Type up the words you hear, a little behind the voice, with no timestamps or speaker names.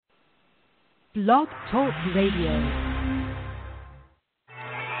Blog Talk Radio.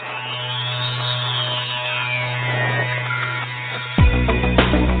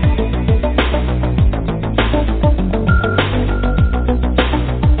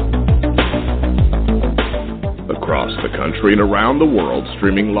 Across the country and around the world,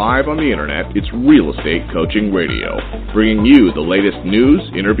 streaming live on the internet, it's Real Estate Coaching Radio, bringing you the latest news,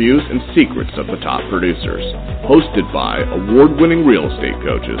 interviews, and secrets of the top producers. Hosted by award-winning real estate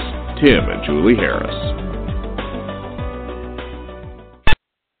coaches, Tim and Julie Harris.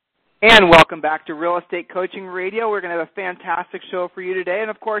 And welcome back to Real Estate Coaching Radio. We're going to have a fantastic show for you today. And,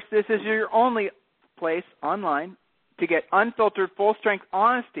 of course, this is your only place online to get unfiltered, full-strength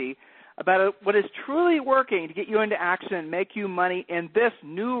honesty about what is truly working to get you into action and make you money in this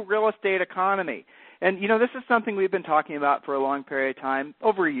new real estate economy. And, you know, this is something we've been talking about for a long period of time,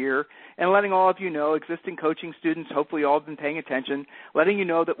 over a year, and letting all of you know, existing coaching students, hopefully all have been paying attention, letting you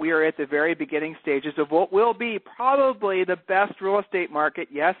know that we are at the very beginning stages of what will be probably the best real estate market.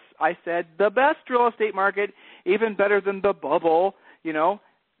 Yes, I said the best real estate market, even better than the bubble, you know,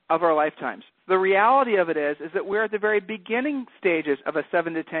 of our lifetimes. The reality of it is that we're at the very beginning stages of a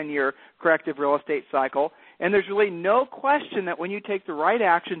 7 to 10 year corrective real estate cycle, and there's really no question that when you take the right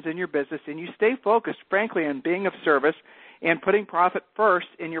actions in your business and you stay focused, frankly, on being of service and putting profit first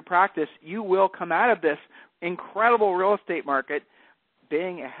in your practice, you will come out of this incredible real estate market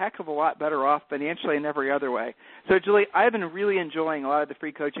being a heck of a lot better off financially in every other way. So, Julie, I've been really enjoying a lot of the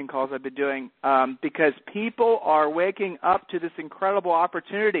free coaching calls I've been doing because people are waking up to this incredible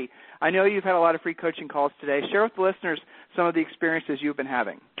opportunity. I know you've had a lot of free coaching calls today. Share with the listeners some of the experiences you've been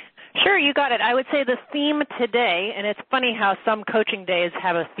having. Sure, you got it. I would say the theme today, and it's funny how some coaching days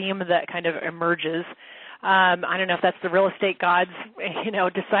have a theme that kind of emerges. I don't know if that's the real estate gods, you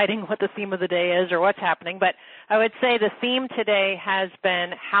know, deciding what the theme of the day is or what's happening, but I would say the theme today has been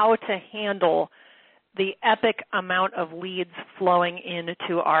how to handle the epic amount of leads flowing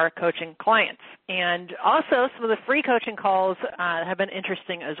into our coaching clients. And also some of the free coaching calls have been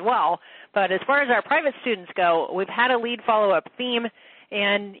interesting as well. But as far as our private students go, we've had a lead follow-up theme,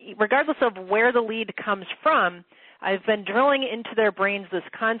 and regardless of where the lead comes from, I've been drilling into their brains this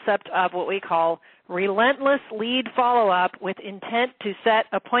concept of what we call relentless lead follow-up with intent to set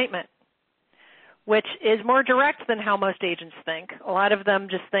appointment, which is more direct than how most agents think. A lot of them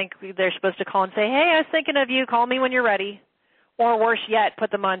just think they're supposed to call and say, hey, I was thinking of you, call me when you're ready. Or worse yet, put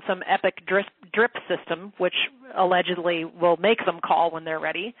them on some epic drip system, which allegedly will make them call when they're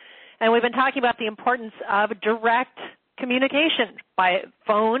ready. And we've been talking about the importance of direct communication by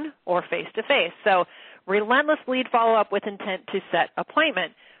phone or face-to-face. So relentless lead follow-up with intent to set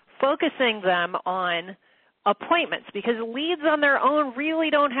appointment, focusing them on appointments, because leads on their own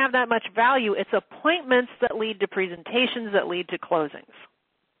really don't have that much value. It's appointments that lead to presentations that lead to closings.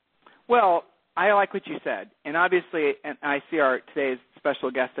 Well, I like what you said, and obviously, and I see today's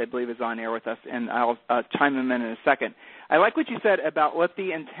special guest, I believe, is on air with us, and I'll chime him in a second. I like what you said about what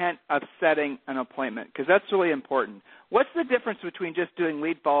the intent of setting an appointment, because that's really important. What's the difference between just doing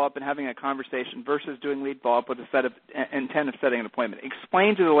lead follow-up and having a conversation versus doing lead follow-up with a set of intent of setting an appointment?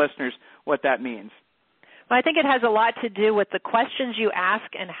 Explain to the listeners what that means. Well, I think it has a lot to do with the questions you ask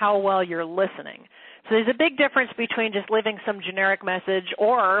and how well you're listening. So there's a big difference between just leaving some generic message,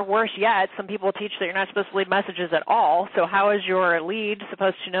 or worse yet, some people teach that you're not supposed to leave messages at all. So how is your lead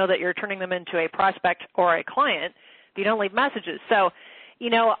supposed to know that you're turning them into a prospect or a client if you don't leave messages? So, you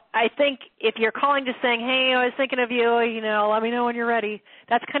know, I think if you're calling just saying, hey, I was thinking of you, you know, let me know when you're ready,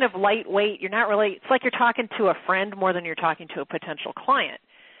 that's kind of lightweight. You're not really, it's like you're talking to a friend more than you're talking to a potential client.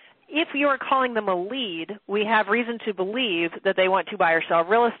 If you are calling them a lead, we have reason to believe that they want to buy or sell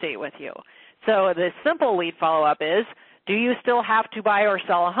real estate with you. So the simple lead follow-up is, do you still have to buy or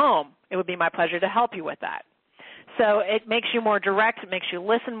sell a home? It would be my pleasure to help you with that. So it makes you more direct, it makes you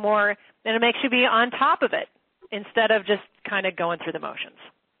listen more, and it makes you be on top of it instead of just kind of going through the motions.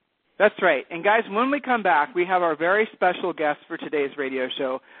 That's right. And, guys, when we come back, we have our very special guest for today's radio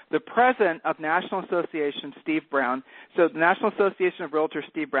show, the president of National Association, Steve Brown. So the National Association of Realtors,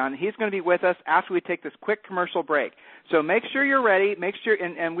 Steve Brown, he's going to be with us after we take this quick commercial break. So make sure you're ready. Make sure,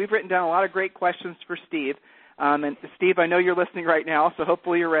 and we've written down a lot of great questions for Steve. And, Steve, I know you're listening right now, so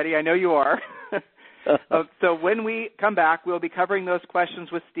hopefully you're ready. I know you are. So when we come back, we'll be covering those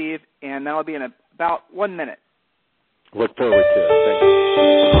questions with Steve, and that'll be in about 1 minute. Look forward to it. Thank you.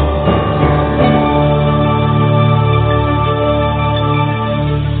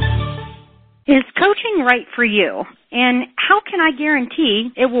 Is coaching right for you? And how can I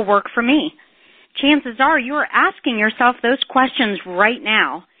guarantee it will work for me? Chances are you are asking yourself those questions right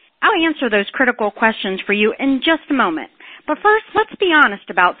now. I'll answer those critical questions for you in just a moment. But first, let's be honest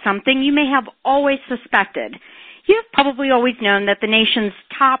about something you may have always suspected. You've probably always known that the nation's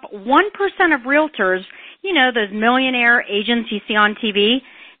top 1% of realtors, you know, those millionaire agents you see on TV,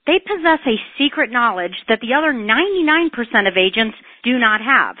 they possess a secret knowledge that the other 99% of agents do not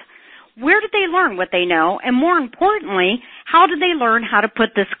have. Where did they learn what they know? And more importantly, how did they learn how to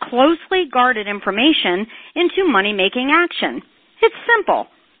put this closely guarded information into money-making action? It's simple.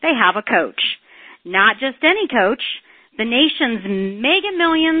 They have a coach. Not just any coach. The nation's mega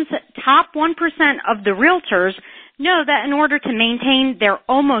millions, top 1% of the realtors know that in order to maintain their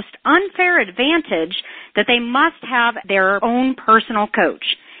almost unfair advantage, that they must have their own personal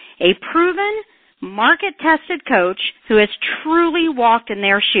coach. A proven, market-tested coach who has truly walked in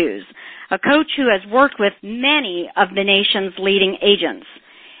their shoes. A coach who has worked with many of the nation's leading agents.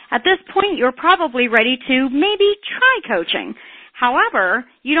 At this point, you're probably ready to maybe try coaching. However,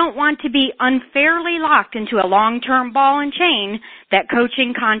 you don't want to be unfairly locked into a long-term ball and chain that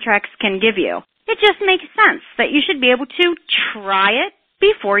coaching contracts can give you. It just makes sense that you should be able to try it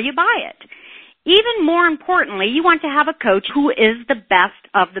before you buy it. Even more importantly, you want to have a coach who is the best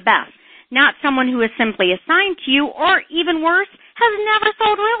of the best, not someone who is simply assigned to you or, even worse, has never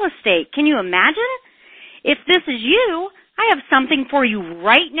sold real estate. Can you imagine? If this is you, I have something for you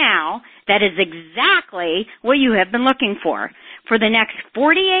right now that is exactly what you have been looking for. For the next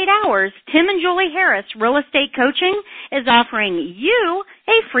 48 hours, Tim and Julie Harris Real Estate Coaching is offering you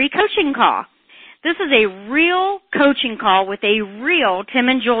a free coaching call. This is a real coaching call with a real Tim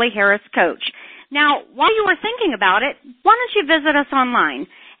and Julie Harris coach. Now, while you are thinking about it, why don't you visit us online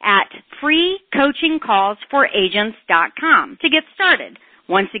at freecoachingcallsforagents.com to get started.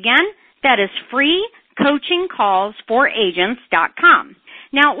 Once again, that is freecoachingcallsforagents.com.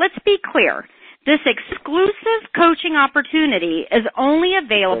 Now, let's be clear. This exclusive coaching opportunity is only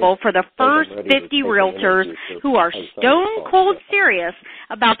available for the first 50 realtors who are stone cold serious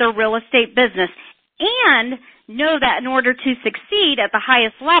about their real estate business and know that in order to succeed at the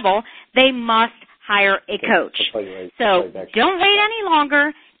highest level, they must hire a coach. So don't wait any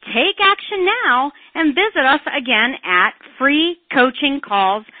longer. Take action now and visit us again at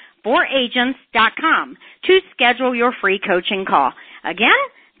freecoachingcallsforagents.com to schedule your free coaching call. Again,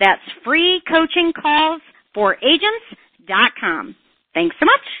 that's freecoachingcallsforagents.com. Thanks so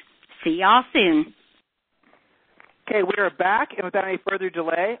much. See y'all soon. Okay, we are back, and without any further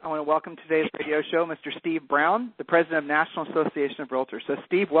delay, I want to welcome to today's radio show Mr. Steve Brown, the president of National Association of Realtors. So,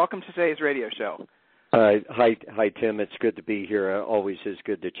 Steve, welcome to today's radio show. Hi, Tim. It's good to be here. Always is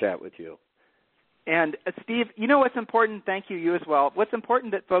good to chat with you. And, Steve, you know what's important? Thank you, you as well. What's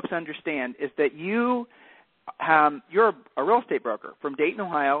important that folks understand is that you're a real estate broker from Dayton,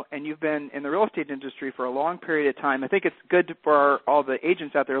 Ohio, and you've been in the real estate industry for a long period of time. I think it's good for all the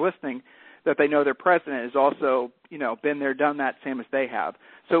agents out there listening that they know their president has also, been there, done that, same as they have.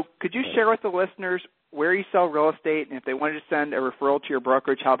 So could you share with the listeners where you sell real estate, and if they wanted to send a referral to your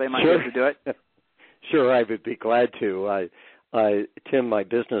brokerage, how they might be able to do it? Sure, I would be glad to. Tim, my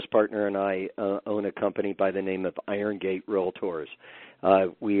business partner, and I own a company by the name of Iron Gate Realtors.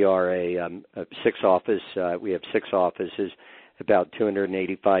 We are we have 6 offices, about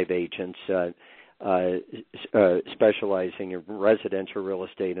 285 agents, specializing in residential real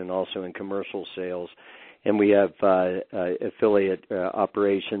estate and also in commercial sales. And we have affiliate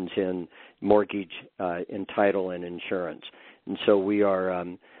operations in mortgage, in title, and insurance. And so we are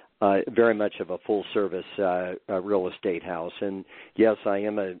very much of a full-service real estate house. And yes, I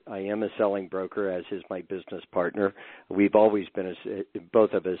am a selling broker, as is my business partner. We've always been,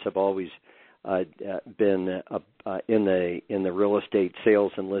 both of us have always been in the real estate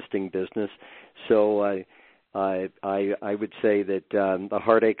sales and listing business. So I would say that the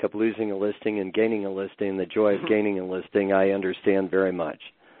heartache of losing a listing and gaining a listing, the joy of gaining a listing, I understand very much.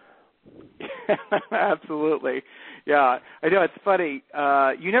 Absolutely. Yeah, I know. It's funny.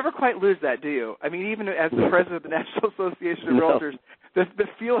 You never quite lose that, do you? I mean, even as the president of the National Association of Realtors, the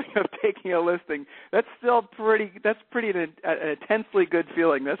feeling of taking a listing, that's pretty an intensely good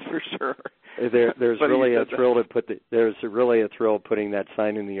feeling, that's for sure. There's really a thrill putting that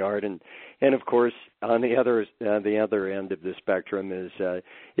sign in the yard, and of course on the other end of the spectrum is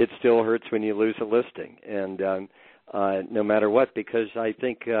it still hurts when you lose a listing, and no matter what, because I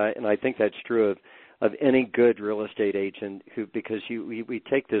think that's true of any good real estate agent because we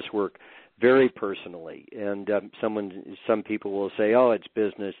take this work very personally, and some people will say, oh, it's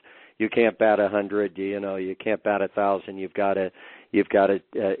business. You can't bat 100. You can't bat 1,000. You've got to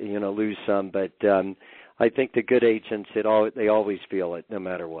lose some. But I think the good agents, they always feel it, no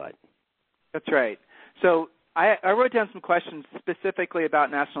matter what. That's right. So I wrote down some questions specifically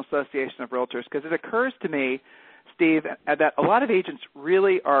about National Association of Realtors because it occurs to me Steve, that a lot of agents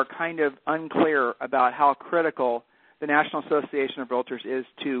really are kind of unclear about how critical the National Association of Realtors is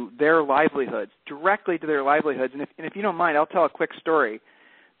to their livelihoods, directly to their livelihoods. And if you don't mind, I'll tell a quick story.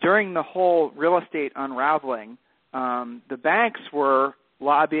 During the whole real estate unraveling, the banks were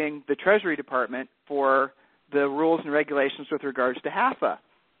lobbying the Treasury Department for the rules and regulations with regards to HAFA.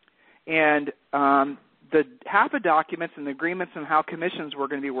 And the HAFA documents and the agreements on how commissions were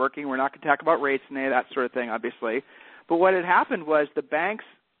going to be working, we're not going to talk about rates and any of that sort of thing, obviously. But what had happened was the banks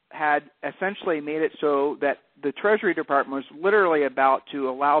had essentially made it so that the Treasury Department was literally about to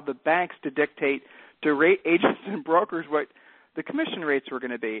allow the banks to dictate to rate agents and brokers what the commission rates were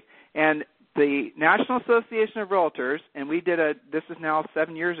going to be. And the National Association of Realtors, and this is now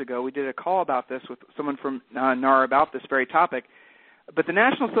 7 years ago, we did a call about this with someone from NAR about this very topic. But the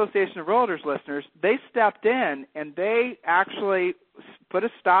National Association of Realtors listeners, they stepped in and they actually put a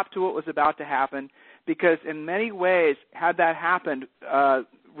stop to what was about to happen, because in many ways, had that happened,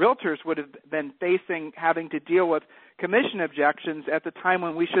 realtors would have been having to deal with commission objections at the time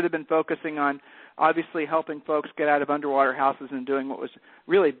when we should have been focusing on obviously helping folks get out of underwater houses and doing what was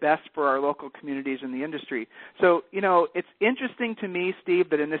really best for our local communities in the industry. So, it's interesting to me, Steve,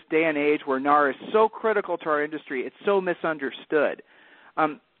 that in this day and age where NAR is so critical to our industry, it's so misunderstood.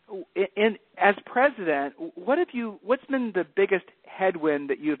 As president, what's been the biggest headwind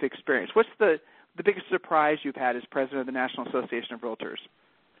that you've experienced? What's the biggest surprise you've had as president of the National Association of Realtors?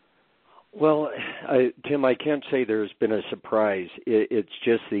 Well, Tim, I can't say there's been a surprise. It's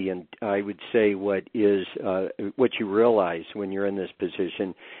just I would say what you realize when you're in this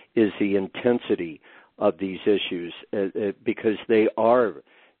position is the intensity of these issues, because they are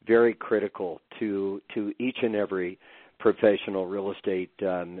very critical to each and every professional real estate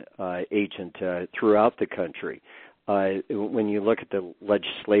agent throughout the country. When you look at the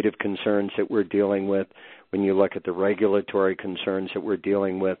legislative concerns that we're dealing with, when you look at the regulatory concerns that we're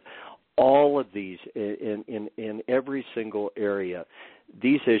dealing with, all of these in every single area,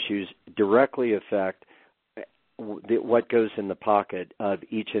 these issues directly affect what goes in the pocket of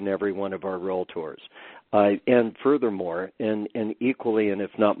each and every one of our realtors. And furthermore, and equally, and if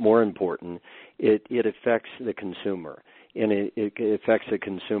not more important, it affects the consumer. And it affects the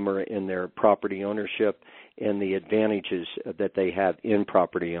consumer in their property ownership and the advantages that they have in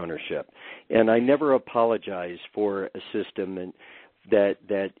property ownership. And I never apologize for a system that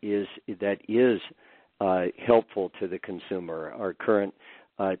is helpful to the consumer. Our current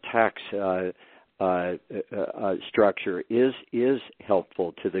tax structure is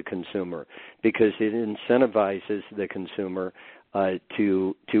helpful to the consumer because it incentivizes the consumer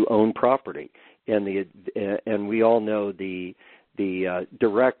to own property, and we all know the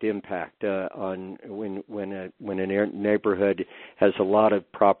direct impact on when a neighborhood has a lot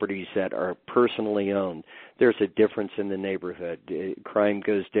of properties that are personally owned. There's a difference in the neighborhood. Crime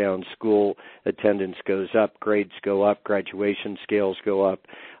goes down, school attendance goes up, grades go up, graduation scales go up.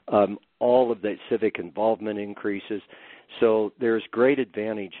 All of the civic involvement increases. So there's great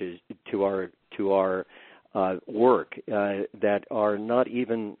advantages to our work that are not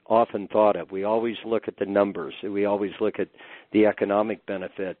even often thought of. We always look at the numbers. We always look at the economic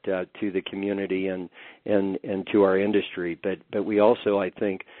benefit to the community and to our industry. But we also, I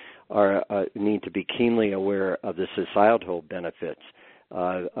think, need to be keenly aware of the societal benefits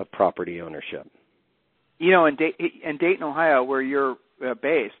of property ownership. In Dayton, Ohio, where you're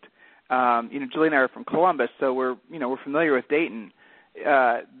based, Julie and I are from Columbus, so we're familiar with Dayton.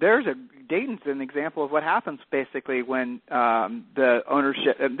 Dayton's an example of what happens basically when the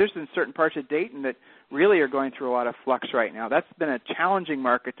ownership. There's in certain parts of Dayton that really are going through a lot of flux right now. That's been a challenging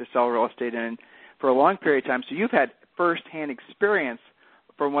market to sell real estate in for a long period of time. So you've had firsthand experience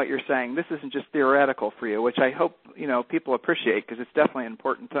from what you're saying. This isn't just theoretical for you, which I hope people appreciate because it's definitely an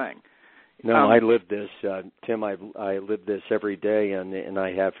important thing. No, I live this, Tim. I live this every day, and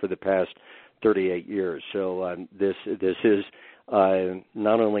I have for the past 38 years. So this is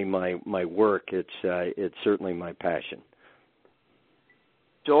not only my work; it's certainly my passion.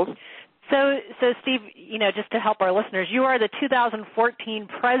 Jules? So Steve, just to help our listeners, you are the 2014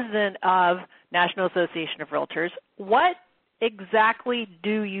 president of National Association of Realtors. What exactly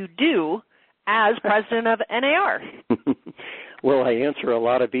do you do as president of NAR? Well, I answer a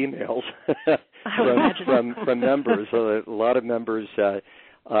lot of emails from members. A lot of members.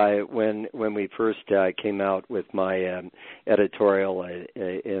 When we first came out with my editorial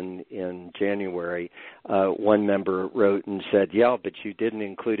in January, one member wrote and said, "Yeah, but you didn't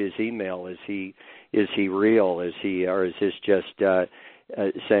include his email. Is he real? Or is this just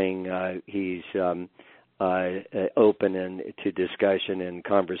saying he's open and to discussion and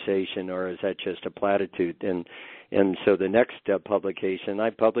conversation, or is that just a platitude? And so the next publication, I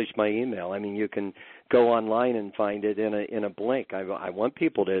published my email. I mean, you can go online and find it in a blink. I want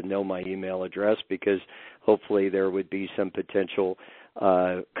people to know my email address because hopefully there would be some potential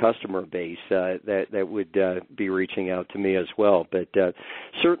customer base that would be reaching out to me as well. But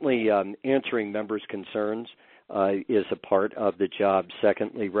certainly answering members' concerns is a part of the job.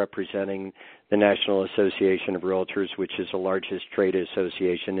 Secondly, representing the National Association of Realtors, which is the largest trade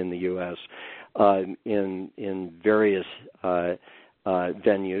association in the U.S., in various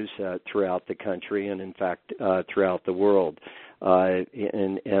venues throughout the country and, in fact, throughout the world.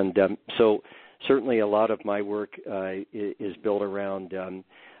 So certainly a lot of my work is built around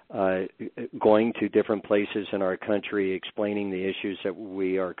going to different places in our country, explaining the issues that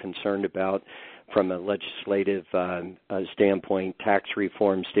we are concerned about from a legislative standpoint, tax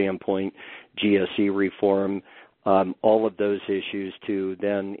reform standpoint, GSE reform, all of those issues, to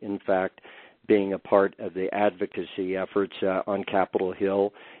then, in fact, being a part of the advocacy efforts on Capitol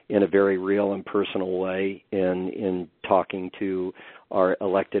Hill in a very real and personal way, in talking to our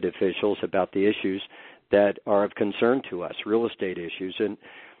elected officials about the issues that are of concern to us, real estate issues. And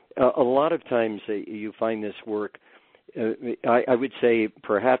a lot of times you find this work, I would say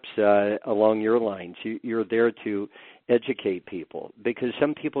perhaps along your lines, you're there to educate people, because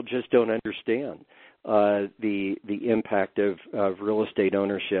some people just don't understand the impact of real estate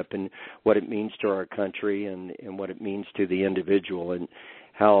ownership and what it means to our country and what it means to the individual, and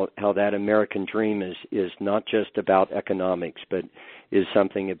how that American dream is not just about economics, but is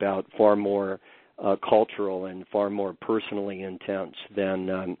something about far more cultural and far more personally intense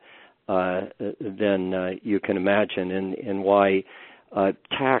than you can imagine, and why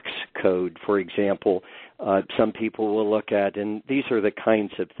tax code, for example, some people will look at, and these are the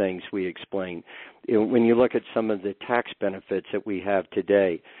kinds of things we explain. When you look at some of the tax benefits that we have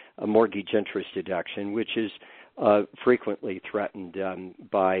today, a mortgage interest deduction, which is frequently threatened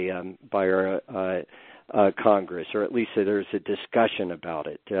by our Congress, or at least there's a discussion about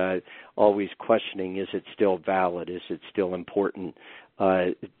it, always questioning, is it still valid, is it still important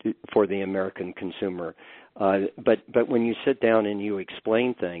for the American consumer? But when you sit down and you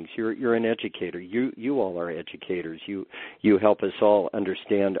explain things, you're an educator. You all are educators. You help us all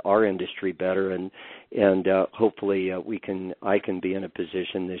understand our industry better, and hopefully I can be in a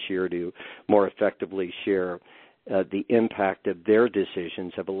position this year to more effectively share the impact of their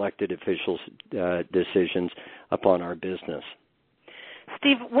decisions, of elected officials' decisions upon our business.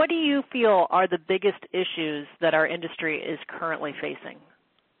 Steve, what do you feel are the biggest issues that our industry is currently facing?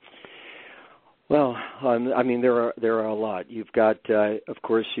 Well, I mean, there are a lot. You've got, of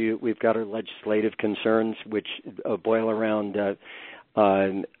course, we've got our legislative concerns, which boil around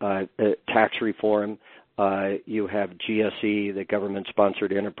tax reform. You have GSE, the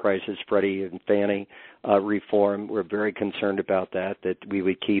government-sponsored enterprises, Freddie and Fannie reform. We're very concerned about that we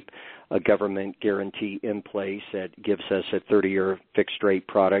would keep a government guarantee in place that gives us a 30-year fixed-rate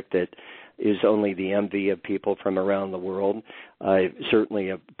product that is only the envy of people from around the world. Certainly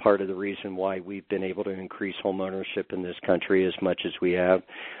a part of the reason why we've been able to increase home ownership in this country as much as we have.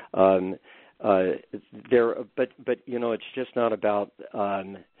 But it's just not about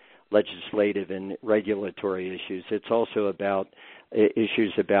legislative and regulatory issues. It's also about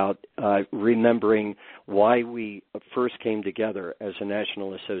issues about remembering why we first came together as a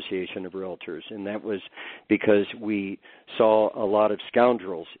National Association of Realtors, and that was because we saw a lot of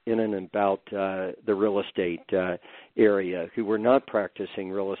scoundrels in and about the real estate area who were not practicing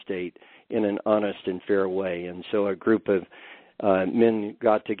real estate in an honest and fair way. And so a group of men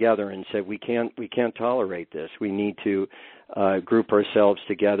got together and said, we can't tolerate this. We need to group ourselves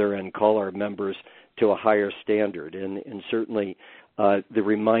together and call our members to a higher standard. And certainly the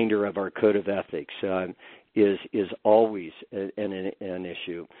reminder of our code of ethics is always an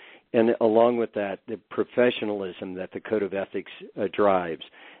issue. And along with that, the professionalism that the code of ethics drives.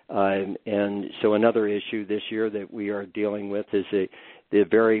 And so another issue this year that we are dealing with is the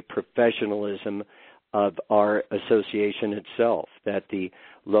very professionalism of our association itself, that the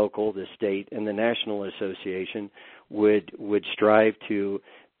local, the state, and the national association would strive to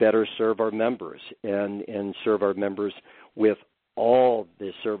better serve our members and serve our members with all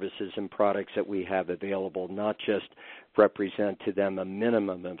the services and products that we have available, not just represent to them a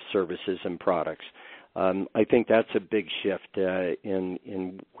minimum of services and products. I think that's a big shift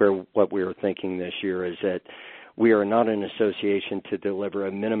in what we were thinking this year, is that we are not an association to deliver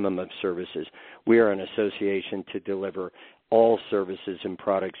a minimum of services. We are an association to deliver all services and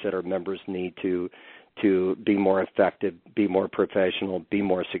products that our members need to be more effective, be more professional, be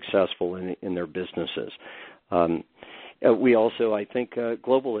more successful in their businesses. We also, I think,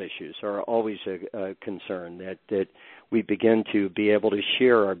 global issues are always a concern, that we begin to be able to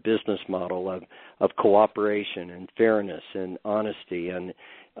share our business model of cooperation and fairness and honesty and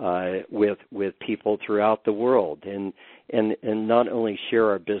with people throughout the world, and not only share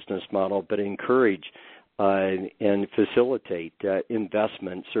our business model, but encourage and facilitate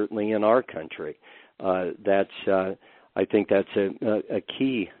investment, certainly in our country. I think that's a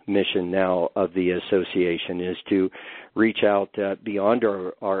key mission now of the association, is to reach out beyond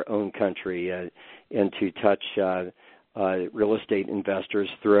our own country and to touch real estate investors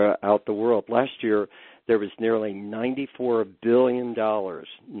throughout the world. Last year, there was nearly $94 billion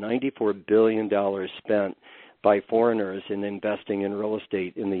spent by foreigners in investing in real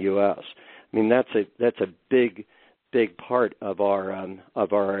estate in the U.S. I mean, that's a big part of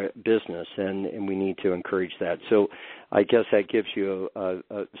our business, and we need to encourage that. So I guess that gives you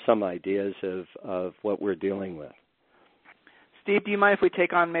some ideas of what we're dealing with. Steve, do you mind if we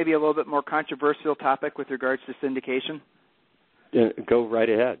take on maybe a little bit more controversial topic with regards to syndication? Go right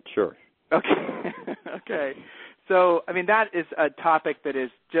ahead, sure. Okay. Okay. So, I mean, that is a topic that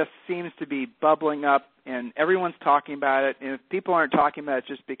just seems to be bubbling up, and everyone's talking about it. And if people aren't talking about it,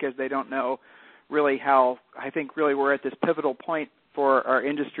 just because they don't know really how, I think really we're at this pivotal point for our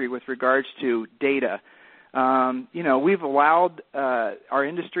industry with regards to data. We've allowed, our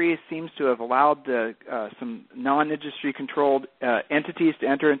industry seems to have allowed some non-industry controlled entities to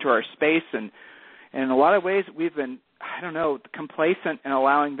enter into our space, and in a lot of ways we've been, complacent in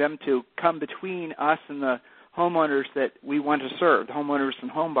allowing them to come between us and the homeowners that we want to serve, the homeowners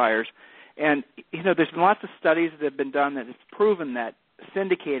and home buyers. And, there's been lots of studies that have been done that have proven that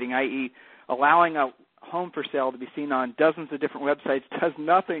syndicating, i.e., allowing a home for sale to be seen on dozens of different websites, does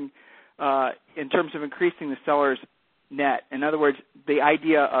nothing in terms of increasing the seller's net. In other words, the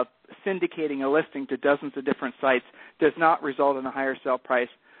idea of syndicating a listing to dozens of different sites does not result in a higher sale price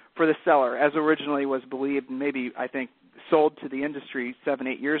for the seller, as originally was believed and maybe, I think, sold to the industry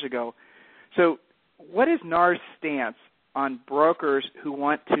 7-8 years ago. So what is NAR's stance on brokers who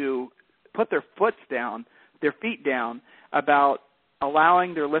want to put their feet down about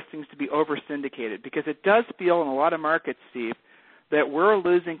allowing their listings to be over-syndicated? Because it does feel in a lot of markets, Steve, that we're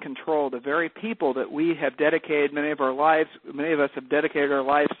losing control of the very people that we have dedicated many of us have dedicated our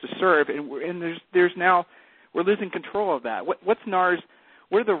lives to serve, and there's now we're losing control of that. What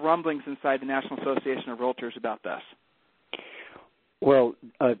are the rumblings inside the National Association of Realtors about this? Well,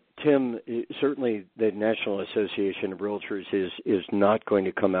 Tim, certainly the National Association of Realtors is not going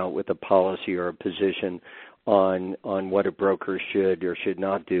to come out with a policy or a position on what a broker should or should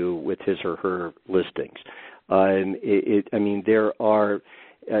not do with his or her listings. There are,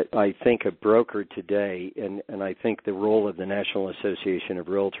 I think, a broker today, and I think the role of the National Association of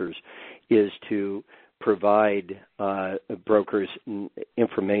Realtors is to provide brokers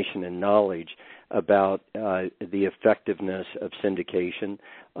information and knowledge about the effectiveness of syndication,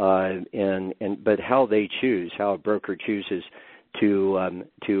 but how a broker chooses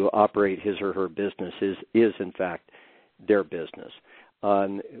to operate his or her business is in fact their business.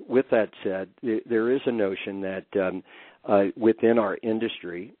 With that said, there is a notion that within our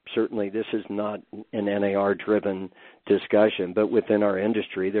industry, certainly this is not an NAR-driven discussion, but within our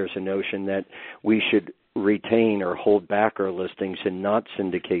industry there's a notion that we should retain or hold back our listings and not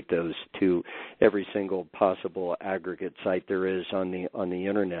syndicate those to every single possible aggregate site there is on the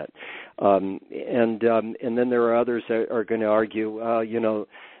internet. And then there are others that are going to argue,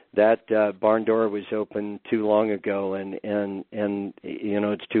 that barn door was open too long ago, and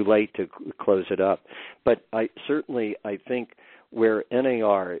it's too late to close it up. But I think where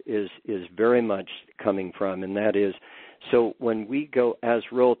NAR is very much coming from, and that is, so when we go as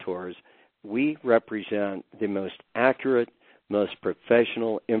realtors, we represent the most accurate, most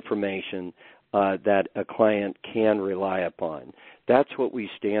professional information that a client can rely upon. That's what we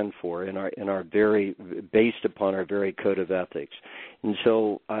stand for in our very, based upon our very code of ethics. And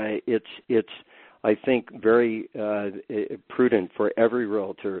so it's I think very prudent for every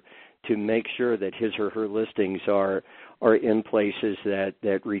realtor to make sure that his or her listings are in places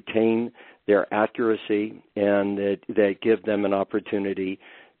that retain their accuracy and that give them an opportunity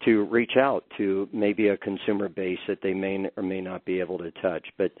to reach out to maybe a consumer base that they may or may not be able to touch.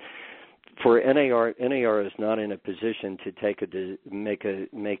 But for NAR is not in a position to make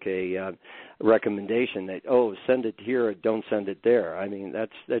a recommendation that send it here or don't send it there. I mean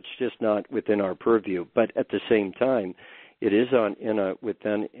that's just not within our purview. But at the same time, it is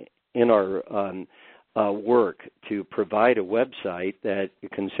in our work to provide a website, a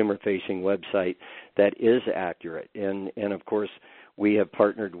consumer-facing website that is accurate. And of course, we have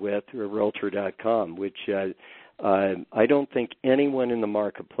partnered with Realtor.com, which I don't think anyone in the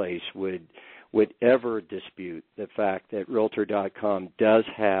marketplace would ever dispute the fact that Realtor.com does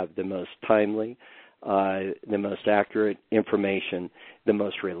have the most timely, the most accurate information, the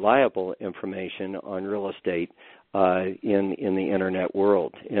most reliable information on real estate in the internet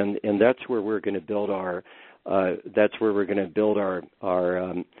world, and that's where we're going to build our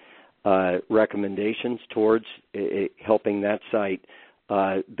recommendations towards helping that site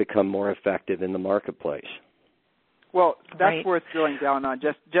become more effective in the marketplace. Well, that's worth drilling down on.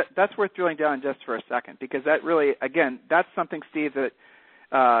 That's worth drilling down just for a second, because that really, again, that's something, Steve, that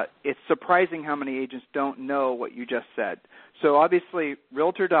it's surprising how many agents don't know what you just said. So obviously,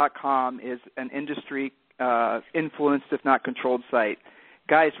 Realtor.com is an industry influenced, if not controlled, site.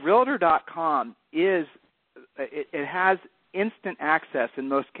 Guys, Realtor.com it has instant access in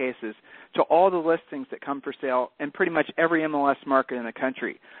most cases to all the listings that come for sale in pretty much every MLS market in the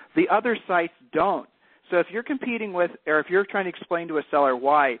country. The other sites don't. So if you're competing with, or if you're trying to explain to a seller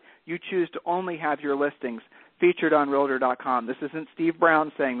why you choose to only have your listings featured on Realtor.com, this isn't Steve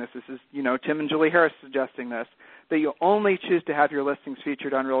Brown saying this. This is, Tim and Julie Harris suggesting this, that you only choose to have your listings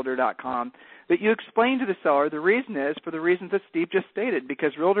featured on Realtor.com, that you explain to the seller the reason is for the reasons that Steve just stated,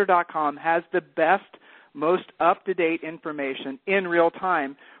 because Realtor.com has the best, most up-to-date information in real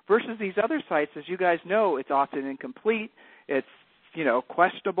time versus these other sites. As you guys know, it's often incomplete, it's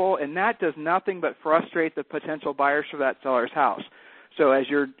questionable, and that does nothing but frustrate the potential buyers for that seller's house. So as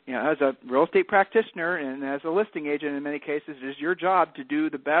as a real estate practitioner and as a listing agent in many cases, it is your job to do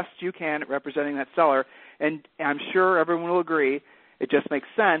the best you can at representing that seller. And I'm sure everyone will agree, it just makes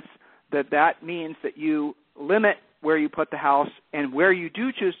sense that means that you limit where you put the house, and where you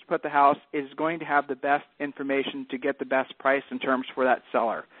do choose to put the house is going to have the best information to get the best price and terms for that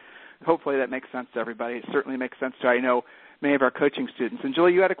seller. Hopefully that makes sense to everybody. It certainly makes sense to, I know, many of our coaching students. And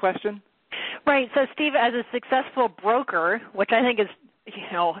Julie, you had a question? Right. So, Steve, as a successful broker, which I think is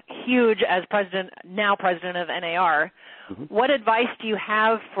huge as president of NAR, what advice do you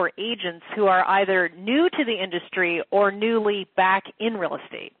have for agents who are either new to the industry or newly back in real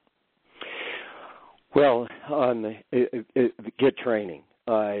estate? Well, get training.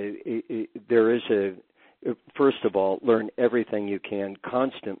 There is first of all, learn everything you can,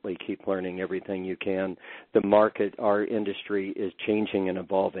 constantly keep learning everything you can. The market, our industry is changing and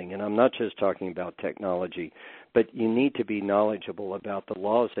evolving, and I'm not just talking about technology, but you need to be knowledgeable about the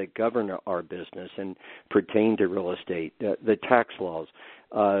laws that govern our business and pertain to real estate, the tax laws,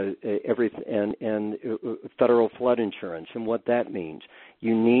 and federal flood insurance and what that means.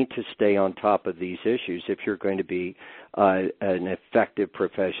 You need to stay on top of these issues if you're going to be an effective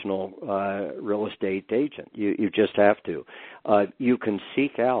professional real estate agent. You just have to. You can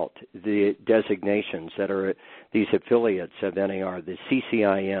seek out the designations that are these affiliates of NAR, the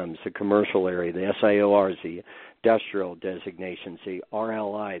CCIMs, the commercial area, the SIORs, the industrial designations, the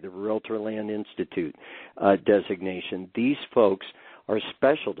RLI, the Realtor Land Institute designation. These folks are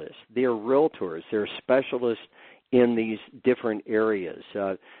specialists. They're realtors. They're specialists in these different areas.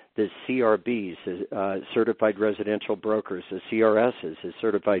 The CRBs, Certified Residential Brokers, the CRSs, the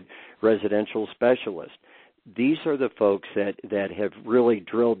Certified Residential Specialists. These are the folks that have really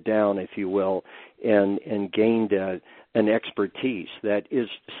drilled down, if you will, and gained an expertise that is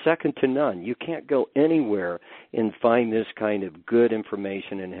second to none. You can't go anywhere and find this kind of good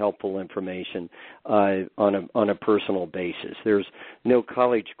information and helpful information on a personal basis. There's no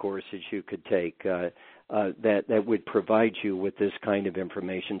college courses you could take that would provide you with this kind of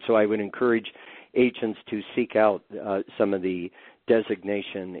information. So I would encourage agents to seek out some of the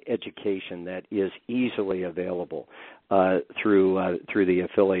designation education that is easily available through the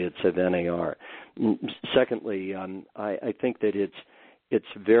affiliates of NAR. Secondly, I think that it's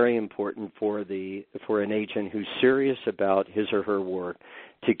very important for an agent who's serious about his or her work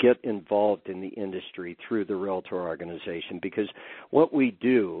to get involved in the industry through the Realtor Organization, because what we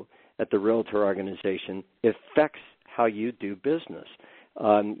do at the Realtor Organization affects how you do business.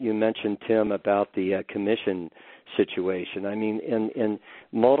 You mentioned, Tim, about the commission situation. I mean, and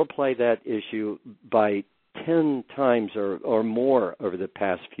multiply that issue by 10 times or more over the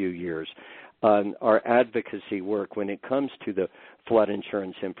past few years. Our advocacy work when it comes to the flood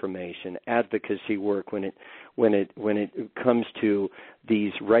insurance information, advocacy work when it comes to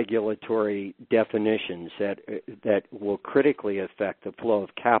these regulatory definitions that will critically affect the flow of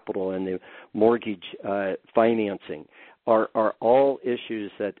capital and the mortgage financing are all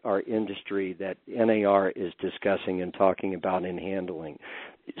issues that our industry, that NAR is discussing and talking about and handling.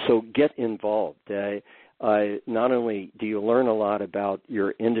 So get involved. Not only do you learn a lot about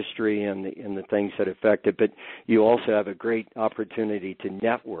your industry and the things that affect it, but you also have a great opportunity to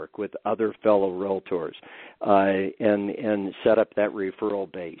network with other fellow realtors and set up that referral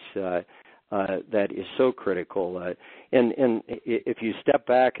base that is so critical. And if you step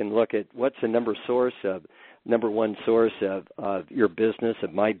back and look at what's the number one source of your business,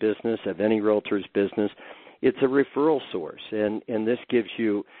 of my business, of any realtor's business, it's a referral source, and this gives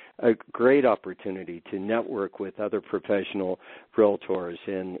you a great opportunity to network with other professional realtors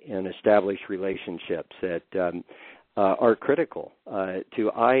and establish relationships that are critical.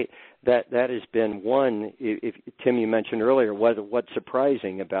 That has been one. If Tim, you mentioned earlier, what's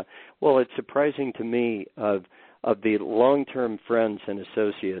surprising about? Well, it's surprising to me of the long-term friends and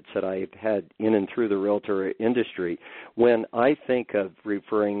associates that I've had in and through the realtor industry. When I think of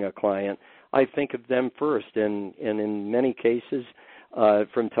referring a client, I think of them first, and in many cases,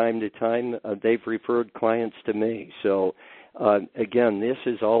 from time to time, they've referred clients to me. So, again, this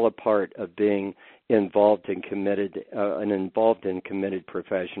is all a part of being involved and committed, an involved and committed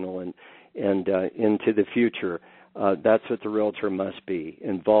professional, and into the future, that's what the realtor must be: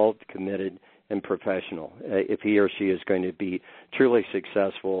 involved, committed, and professional. If he or she is going to be truly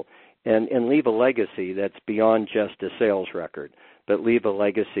successful and leave a legacy that's beyond just a sales record, but leave a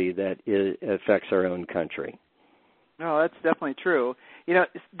legacy that affects our own country. No, that's definitely true. You know,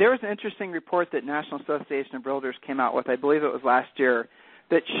 there was an interesting report that National Association of Realtors came out with, I believe it was last year,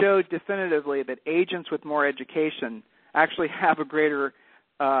 that showed definitively that agents with more education actually have a greater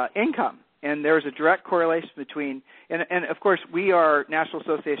income. And there's a direct correlation between, and of course, we are National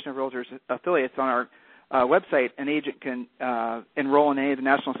Association of Realtors affiliates. On our website, an agent can enroll in any of the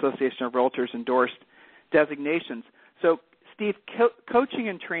National Association of Realtors endorsed designations. So, Steve, coaching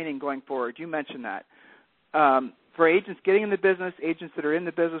and training going forward, you mentioned that. For agents getting in the business, agents that are in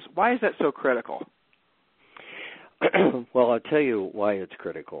the business, why is that so critical? Well, I'll tell you why it's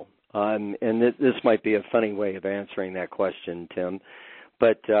critical. And this might be a funny way of answering that question, Tim,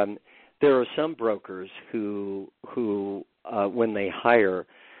 but there are some brokers who when they hire,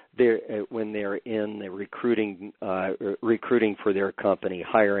 when they're in the recruiting for their company,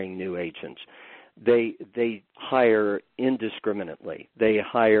 hiring new agents, they hire indiscriminately. They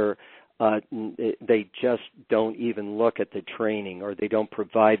hire. They just don't even look at the training, or they don't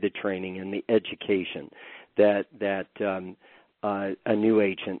provide the training and the education that a new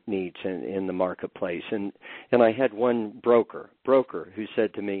agent needs in the marketplace. And I had one broker who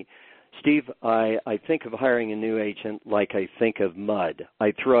said to me, Steve, I think of hiring a new agent like I think of mud.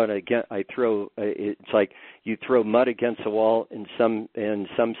 It's like you throw mud against the wall, and some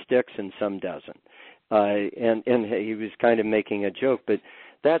sticks and some doesn't. And he was kind of making a joke, but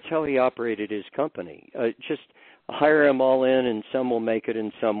that's how he operated his company. Just hire them all in, and some will make it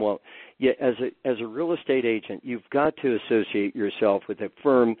and some won't. Yeah, as a real estate agent, you've got to associate yourself with a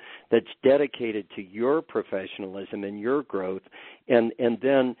firm that's dedicated to your professionalism and your growth, and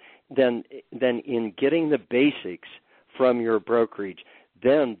then in getting the basics from your brokerage,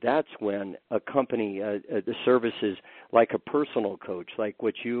 then that's when a company, the services like a personal coach, like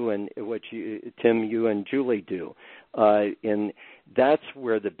Tim, you and Julie do, and that's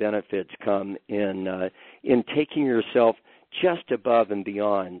where the benefits come in taking yourself just above and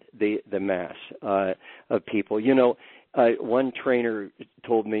beyond the mass of people. You know, one trainer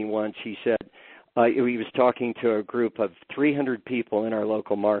told me once, he said, he was talking to a group of 300 people in our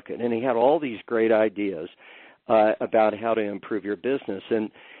local market, and he had all these great ideas about how to improve your business. And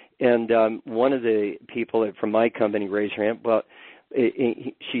one of the people from my company raised her hand. Well,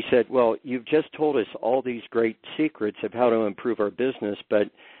 she said, well, you've just told us all these great secrets of how to improve our business, but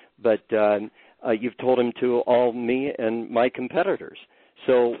you've told them to all me and my competitors.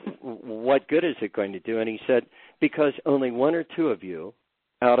 So what good is it going to do? And he said, because only one or two of you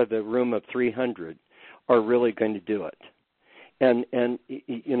out of the room of 300 are really going to do it. And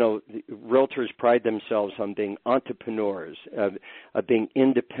you know, realtors pride themselves on being entrepreneurs, of being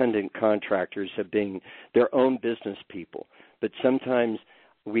independent contractors, of being their own business people. But sometimes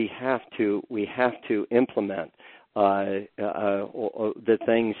we have to implement the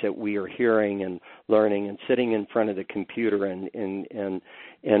things that we are hearing and learning and sitting in front of the computer and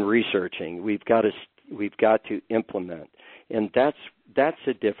researching. We've got to we've got to implement, and that's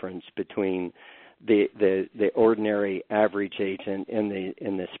the difference between the ordinary average agent and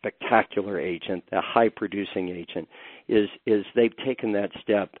the spectacular agent, the high producing agent, is they've taken that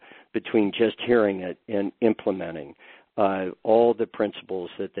step between just hearing it and implementing all the principles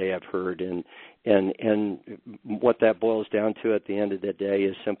that they have heard, and what that boils down to at the end of the day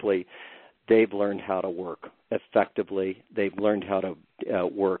is simply they've learned how to work effectively. They've learned how to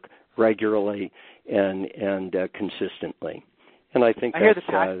work regularly and consistently. And I think that's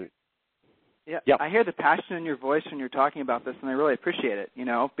I hear the passion in your voice when you're talking about this, and I really appreciate it,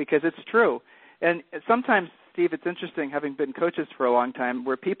 because it's true. And sometimes, Steve, it's interesting, having been coaches for a long time,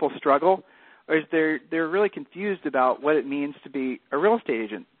 where people struggle, or is they're really confused about what it means to be a real estate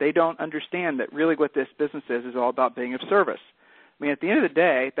agent. They don't understand that really what this business is all about being of service. I mean, at the end of the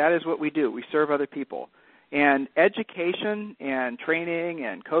day, that is what we do. We serve other people. And education and training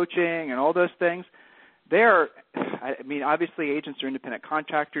and coaching and all those things, obviously agents are independent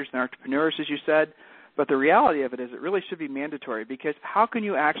contractors and entrepreneurs, as you said, but the reality of it is it really should be mandatory, because how can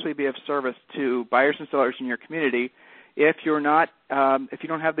you actually be of service to buyers and sellers in your community if you're not, if you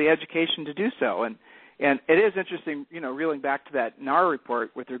don't have the education to do so? And it is interesting, reeling back to that NAR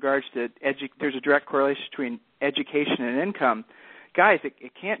report with regards to there's a direct correlation between education and income. Guys,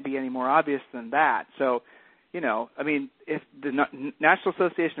 it can't be any more obvious than that. So, if the National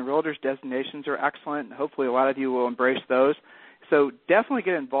Association of Realtors designations are excellent, hopefully a lot of you will embrace those. So definitely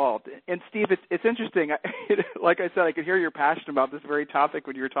get involved. And, Steve, it's interesting. Like I said, I could hear your passion about this very topic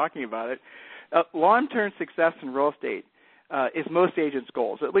when you were talking about it. Long-term success in real estate is most agents'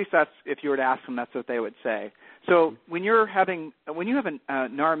 goals. At least that's, if you were to ask them, that's what they would say. So when you have a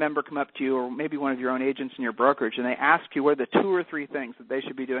NAR member come up to you, or maybe one of your own agents in your brokerage, and they ask you what are the 2 or 3 things that they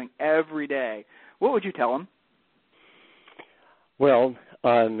should be doing every day, what would you tell them? Well,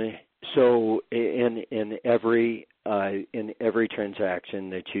 so in every transaction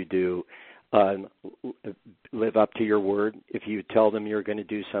that you do, live up to your word. If you tell them you're going to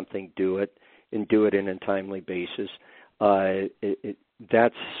do something, do it, and do it in a timely basis.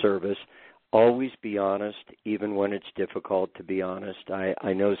 That's service. Always be honest, even when it's difficult to be honest.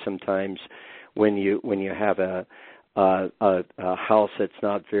 I know sometimes when you have a house that's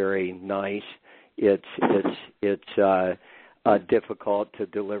not very nice, it's difficult to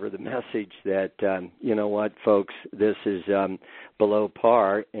deliver the message that, you know what, folks, this is below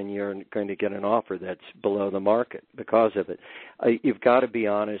par, and you're going to get an offer that's below the market because of it. You've got to be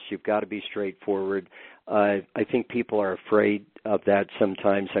honest. You've got to be straightforward. I think people are afraid of that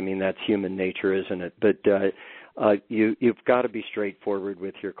sometimes. I mean, that's human nature, isn't it? But you've got to be straightforward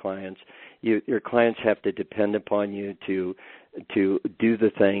with your clients. Your clients have to depend upon you to do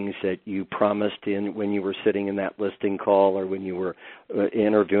the things that you promised when you were sitting in that listing call, or when you were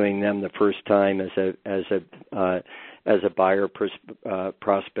interviewing them the first time as a buyer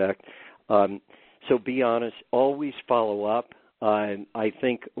prospect. So be honest. Always follow up. I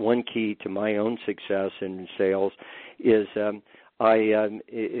think one key to my own success in sales is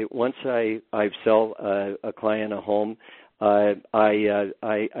once I sell a client a home, I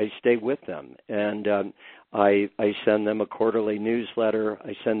stay with them, and I send them a quarterly newsletter.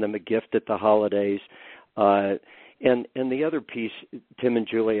 I send them a gift at the holidays. And the other piece, Tim and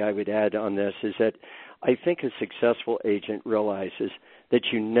Julie, I would add on this is that I think a successful agent realizes that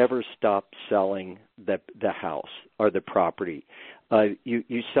you never stop selling the house or the property.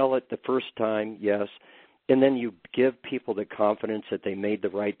 You sell it the first time, yes, and then you give people the confidence that they made the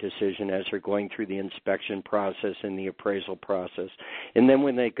right decision as they're going through the inspection process and the appraisal process. And then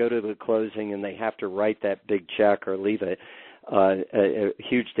when they go to the closing and they have to write that big check or leave a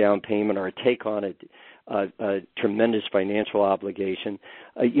huge down payment or take on a tremendous financial obligation,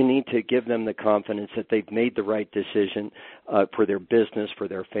 you need to give them the confidence that they've made the right decision for their business, for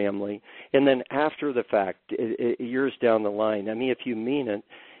their family. And then after the fact, years down the line, I mean, if you mean it,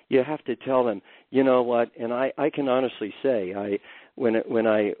 you have to tell them, you know what, and I can honestly say, when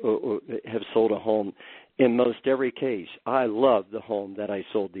I have sold a home, in most every case, I love the home that I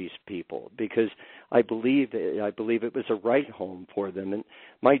sold these people because I believe it was a right home for them. And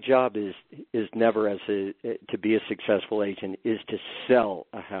my job is never to be a successful agent, is to sell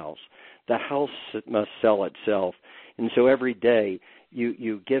a house. The house must sell itself. And so every day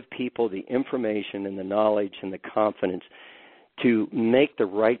you give people the information and the knowledge and the confidence to make the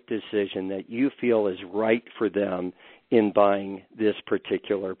right decision that you feel is right for them in buying this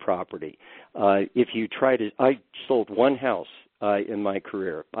particular property. If you try to, I sold one house in my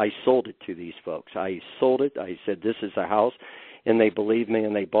career. I sold it to these folks. I sold it. I said, this is a house, and they believed me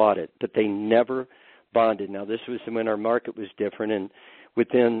and they bought it. But they never bonded. Now, this was when our market was different, and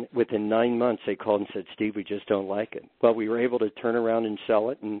within 9 months, they called and said, Steve, we just don't like it. Well, we were able to turn around and sell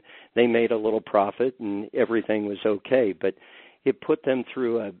it, and they made a little profit, and everything was okay. But it put them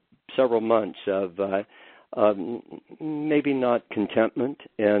through several months of maybe not contentment.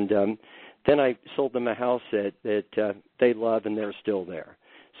 And then I sold them a house that they love, and they're still there.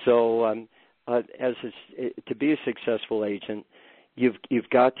 So to be a successful agent, you've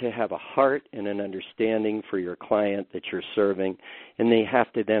got to have a heart and an understanding for your client that you're serving, and they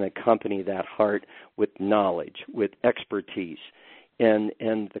have to then accompany that heart with knowledge, with expertise. And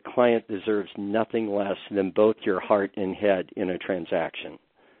the client deserves nothing less than both your heart and head in a transaction.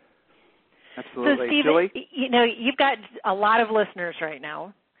 Absolutely. So, Steve, Julie? You've got a lot of listeners right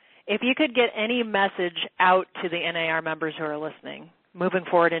now. If you could get any message out to the NAR members who are listening, moving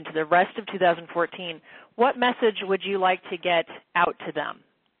forward into the rest of 2014, what message would you like to get out to them?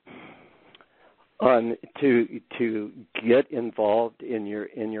 To get involved in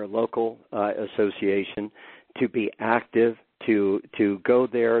your local association, to be active, to go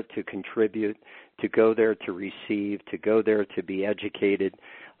there to contribute, to go there to receive, to go there to be educated.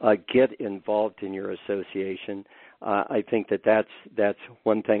 Get involved in your association. I think that's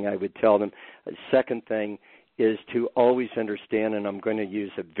one thing I would tell them. The second thing is to always understand, and I'm going to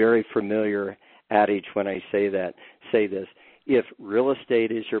use a very familiar adage when I say this. If real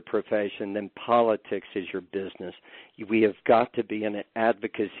estate is your profession, then politics is your business. We have got to be in an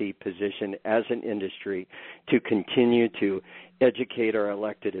advocacy position as an industry to continue to educate our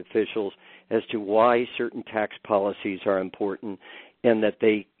elected officials as to why certain tax policies are important, and that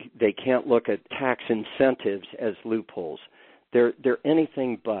they can't look at tax incentives as loopholes. They're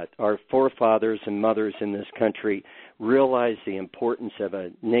anything but. Our forefathers and mothers in this country realized the importance of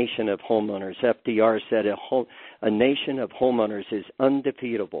a nation of homeowners. FDR said a nation of homeowners is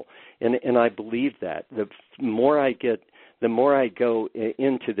undefeatable, and I believe that. The more I go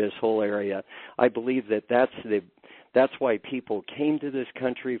into this whole area, I believe that's why people came to this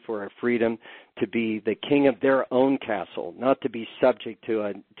country, for a freedom to be the king of their own castle, not to be subject to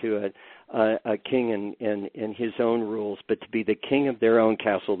a king and his own rules, but to be the king of their own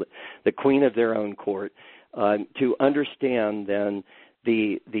castle, the queen of their own court, to understand then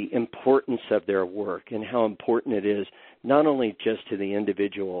the importance of their work and how important it is, not only just to the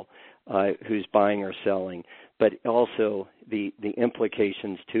individual who's buying or selling, but also the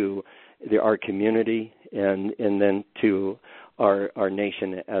implications to our community and then to our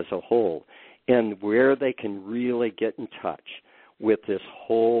nation as a whole, and where they can really get in touch with this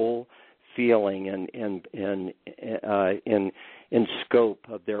whole feeling and scope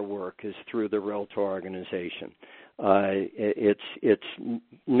of their work is through the Realtor organization. It's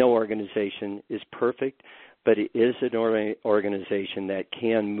no organization is perfect, but it is an organization that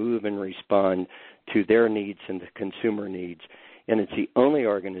can move and respond to their needs and the consumer needs. And it's the only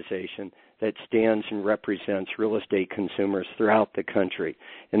organization that stands and represents real estate consumers throughout the country.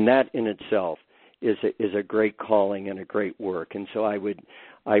 And that in itself is a great calling and a great work. And so I would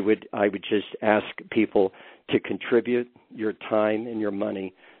just ask people to contribute your time and your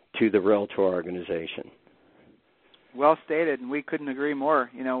money to the Realtor organization. Well stated, and we couldn't agree more.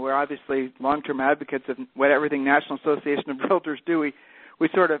 You know, we're obviously long-term advocates of what everything National Association of Realtors do. We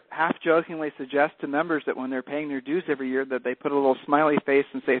sort of half-jokingly suggest to members that when they're paying their dues every year that they put a little smiley face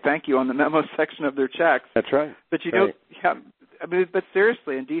and say thank you on the memo section of their checks. That's right. But you don't, yeah, I mean, but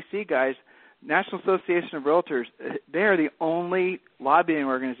seriously, in D.C., guys, National Association of Realtors, they are the only lobbying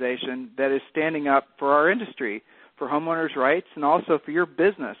organization that is standing up for our industry, for homeowners' rights, and also for your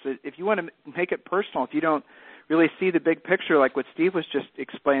business. If you want to make it personal, if you don't really see the big picture like what Steve was just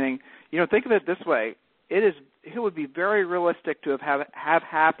explaining, you know, think of it this way. It would be very realistic to have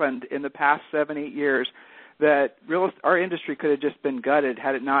happened in the past 7-8 years that our industry could have just been gutted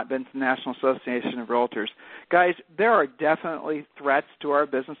had it not been for the National Association of Realtors. Guys, there are definitely threats to our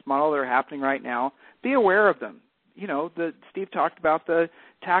business model that are happening right now. Be aware of them. You know, Steve talked about the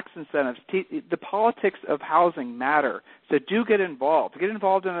tax incentives. The politics of housing matter. So do get involved. Get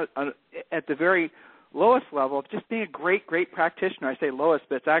involved at the very lowest level of just being a great, great practitioner. I say lowest,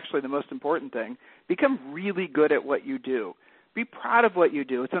 but it's actually the most important thing. Become really good at what you do. Be proud of what you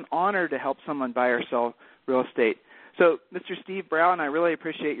do. It's an honor to help someone buy or sell real estate. So, Mr. Steve Brown, I really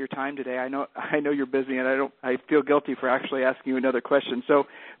appreciate your time today. I know you're busy, and I feel guilty for actually asking you another question. So,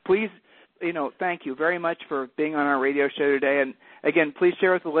 please, thank you very much for being on our radio show today. And again, please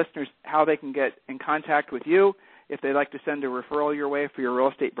share with the listeners how they can get in contact with you if they'd like to send a referral your way for your real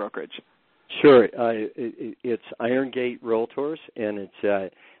estate brokerage. Sure. It's Irongate Realtors, and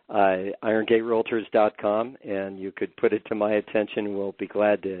it's IrongateRealtors.com, and you could put it to my attention. We'll be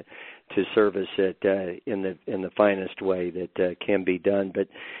glad to service it in the finest way that can be done. But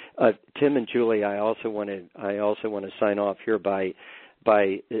Tim and Julie, I also want to sign off here by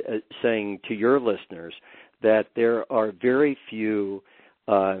saying to your listeners that there are very few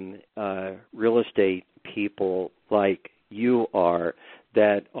real estate people like you are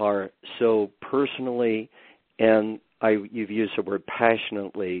that are so personally, and you've used the word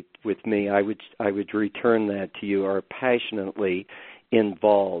passionately with me. I would return that to you, are passionately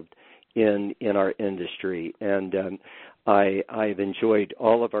involved in our industry. And I've enjoyed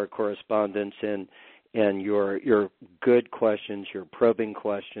all of our correspondence and your good questions, your probing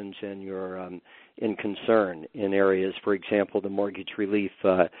questions, and your in concern in areas, for example, the mortgage relief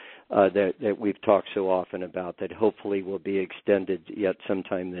that we've talked so often about, that hopefully will be extended yet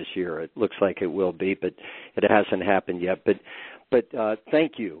sometime this year. It looks like it will be, but it hasn't happened yet. But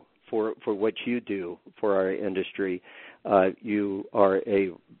thank you for what you do for our industry. You are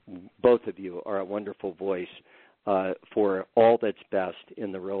both of you are a wonderful voice for all that's best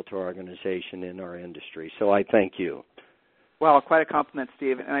in the Realtor organization in our industry. So I thank you. Well, quite a compliment,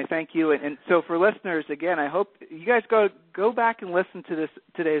 Steve, and I thank you. And so for listeners, again, I hope you guys go back and listen to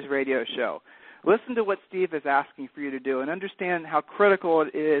today's radio show. Listen to what Steve is asking for you to do and understand how critical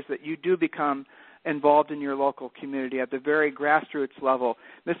it is that you do become involved in your local community at the very grassroots level.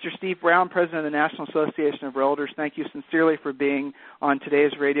 Mr. Steve Brown, President of the National Association of Realtors, thank you sincerely for being on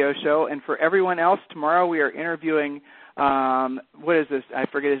today's radio show. And for everyone else, tomorrow we are interviewing what is this? I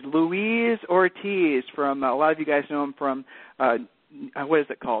forget. It's Luis Ortiz from, a lot of you guys know him from, what is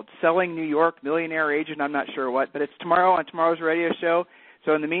it called? Selling New York, Millionaire Agent, I'm not sure what, but it's tomorrow on tomorrow's radio show.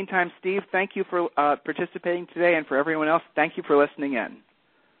 So in the meantime, Steve, thank you for participating today, and for everyone else, thank you for listening in.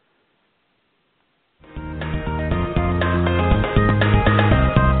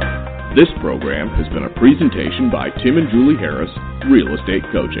 This program has been a presentation by Tim and Julie Harris, Real Estate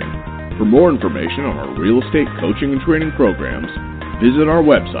Coaching. For more information on our real estate coaching and training programs, visit our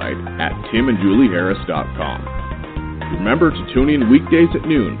website at timandjulieharris.com. Remember to tune in weekdays at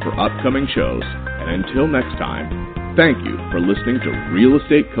noon for upcoming shows, and until next time, thank you for listening to Real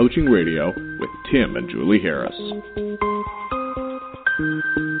Estate Coaching Radio with Tim and Julie Harris.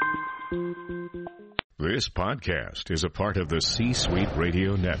 This podcast is a part of the C-Suite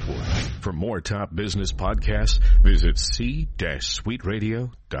Radio Network. For more top business podcasts, visit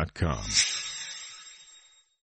c-suiteradio.com.